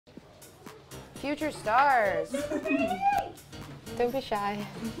Future stars. Don't be shy.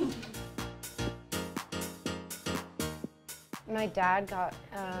 My dad got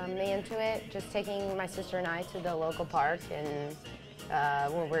me into it, just taking my sister and I to the local park and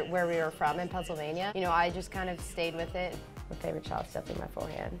where we were from in Pennsylvania. You know, I just kind of stayed with it. My favorite shot's definitely my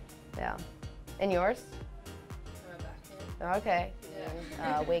forehand. Yeah. And yours? Okay.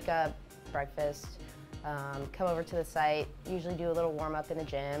 Yeah. Wake up, breakfast, come over to the site, usually do a little warm up in the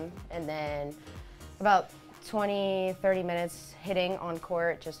gym, and then about 20, 30 minutes hitting on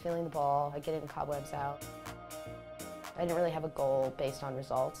court, just feeling the ball, getting the cobwebs out. I didn't really have a goal based on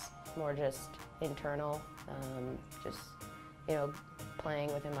results, more just internal, just, you know,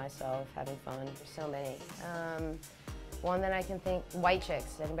 playing within myself, having fun. There's so many. One that I can think, White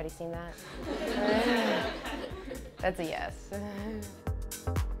Chicks. Anybody seen that? That's a yes.